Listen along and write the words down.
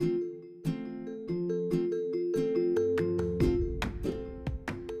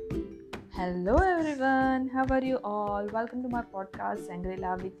Hello everyone, how are you all? Welcome to my podcast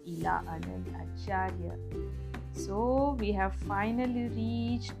Sangrila with Ila Anand Acharya. So we have finally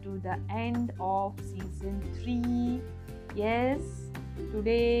reached to the end of season 3. Yes,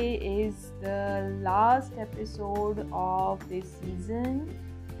 today is the last episode of this season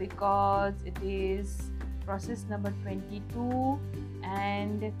because it is process number 22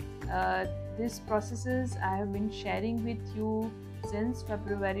 and these processes I have been sharing with you since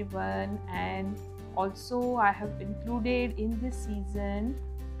February 1, and also I have included in this season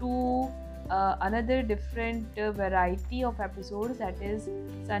two another different variety of episodes, that is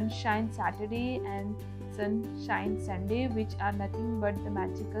Sunshine Saturday and Sunshine Sunday, which are nothing but the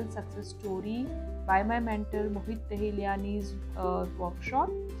magical success story by my mentor Mohit Tehiliani's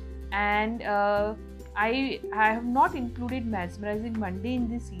workshop. And I have not included Mesmerizing Monday in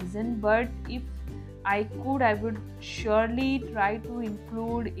this season, but if I would surely try to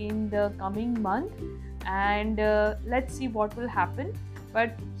include in the coming month, and let's see what will happen.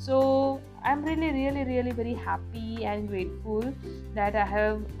 But so I'm really very happy and grateful that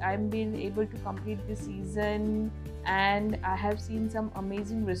I'm been able to complete this season, and I have seen some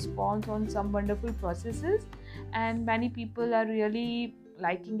amazing response on some wonderful processes, and many people are really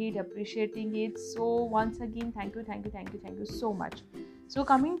liking it, appreciating it. So once again, thank you so much. So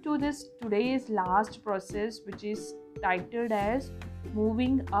coming to this today's last process, which is titled as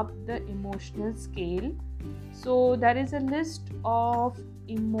moving up the emotional scale. So there is a list of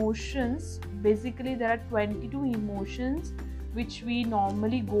emotions. Basically there are 22 emotions which we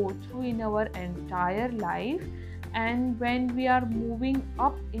normally go through in our entire life, and when we are moving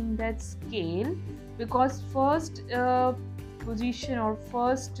up in that scale, because first position or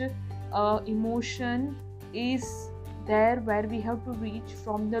first emotion is there where we have to reach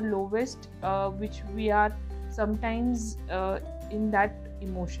from the lowest, which we are sometimes in that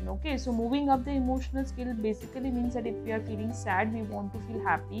emotion. Okay, so moving up the emotional scale basically means that if we are feeling sad, we want to feel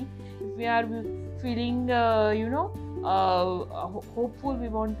happy. If we are feeling hopeful, we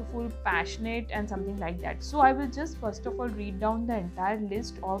want to feel passionate and something like that. So I will just first of all read down the entire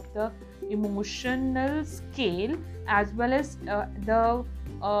list of the emotional scale, as well as the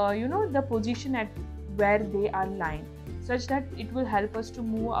position at where they are lying, such that it will help us to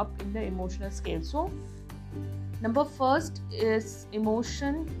move up in the emotional scale. So number first is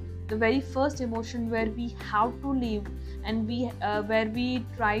emotion. The very first emotion where we have to live and where we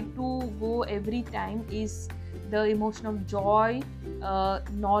try to go every time is the emotion of joy,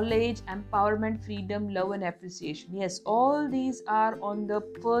 knowledge, empowerment, freedom, love, and appreciation. Yes, all these are on the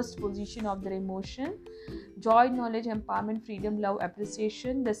first position of their emotion: joy, knowledge, empowerment, freedom, love,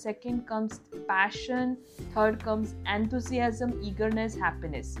 appreciation. The second comes passion. Third comes enthusiasm, eagerness,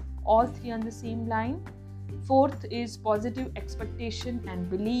 happiness. All three on the same line. Fourth is positive expectation and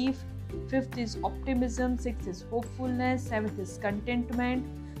belief. Fifth is optimism. Sixth is hopefulness. Seventh is contentment.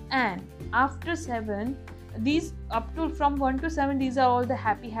 And after 7, these up to from 1 to 7, these are all the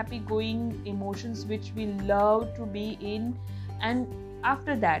happy going emotions which we love to be in. And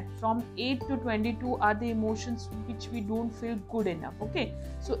after that, from 8 to 22 are the emotions which we don't feel good enough. Okay,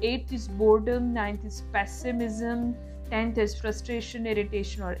 so 8th is boredom, 9th is pessimism, 10th is frustration,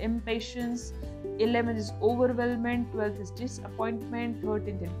 irritation, or impatience, 11th is overwhelmment, 12th is disappointment,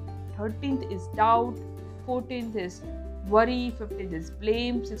 13th is doubt, 14th is worry, 15th is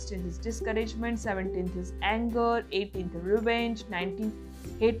blame, 16th is discouragement, 17th is anger, 18th revenge, 19th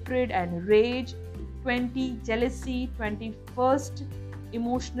hatred and rage, 20 jealousy, 21st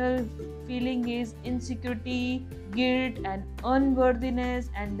emotional feeling is insecurity, guilt, and unworthiness,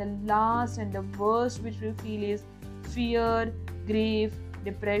 and the last and the worst which we feel is fear, grief,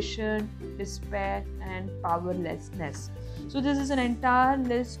 depression, despair, and powerlessness. So this is an entire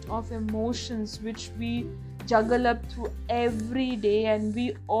list of emotions which we juggle up through every day, and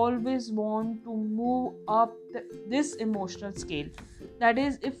we always want to move up this emotional scale. That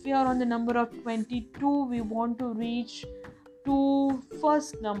is, if we are on the number of 22, we want to reach to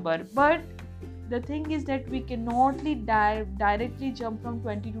first number. But the thing is that we cannot directly jump from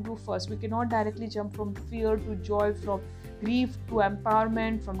 22 to first. We cannot directly jump from fear to joy, from grief to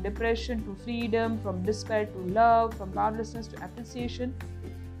empowerment, from depression to freedom, from despair to love, from powerlessness to appreciation.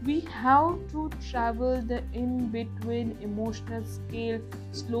 We have to travel the in-between emotional scale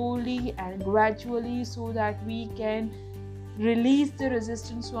slowly and gradually, so that we can release the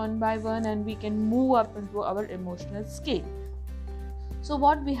resistance one by one and we can move up into our emotional scale. So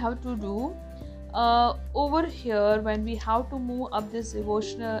what we have to do over here, when we have to move up this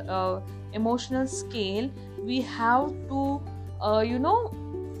emotional scale, we have to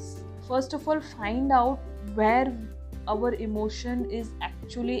first of all find out where our emotion is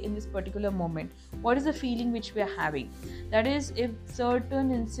actually in this particular moment, what is the feeling which we are having. That is, if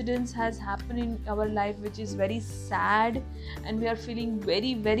certain incidents has happened in our life which is very sad and we are feeling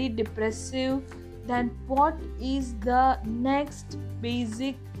very very depressive, then what is the next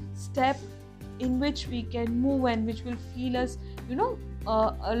basic step in which we can move and which will feel us,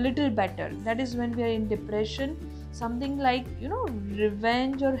 a little better. That is when we are in depression, something like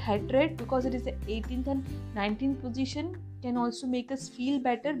revenge or hatred, because it is the 18th and 19th position, can also make us feel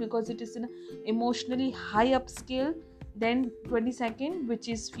better because it is an emotionally high up scale. Then 22nd, which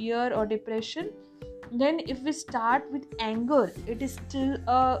is fear or depression. Then if we start with anger, it is still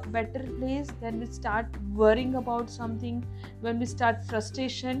a better place. Then we start worrying about something. When we start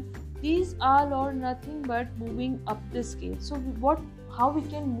frustration, these are all nothing but moving up the scale. So how we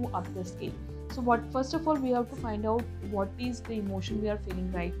can move up the scale? So first of all, we have to find out what is the emotion we are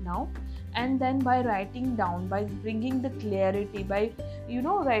feeling right now, and then by writing down, by bringing the clarity, by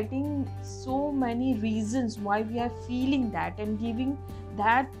writing so many reasons why we are feeling that, and giving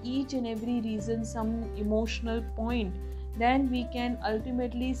that each and every reason some emotional point, then we can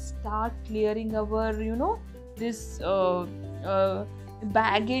ultimately start clearing our this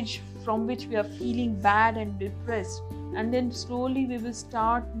baggage from which we are feeling bad and depressed. And then slowly we will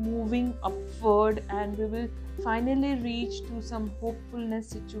start moving upward, and we will finally reach to some hopefulness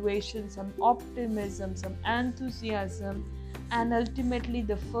situation, some optimism, some enthusiasm, and ultimately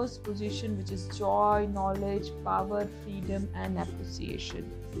the first position, which is joy, knowledge, power, freedom, and appreciation.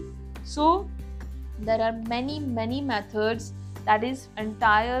 So there are many methods, that is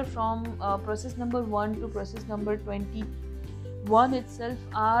entire from process number 1 to process number 21 itself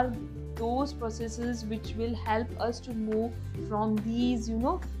are those processes which will help us to move from these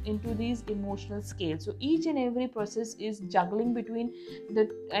into these emotional scales. So each and every process is juggling between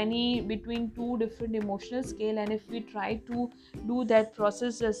two different emotional scale, and if we try to do that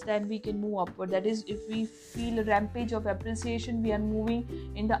processes, then we can move upward. That is, if we feel a rampage of appreciation, we are moving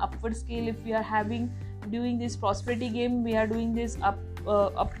in the upward scale. If we are doing this prosperity game, we are doing this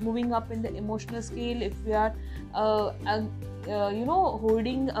moving up in the emotional scale. If we are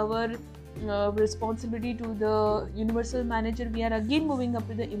holding our responsibility to the universal manager, we are again moving up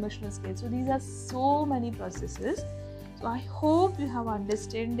to the emotional scale. So these are so many processes. So I hope you have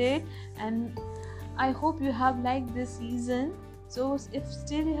understood it, and I hope you have liked this season. So if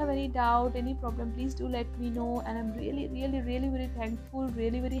still you have any doubt, any problem, please do let me know, and I'm really very thankful,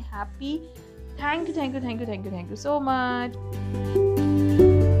 really very happy. Thank you so much.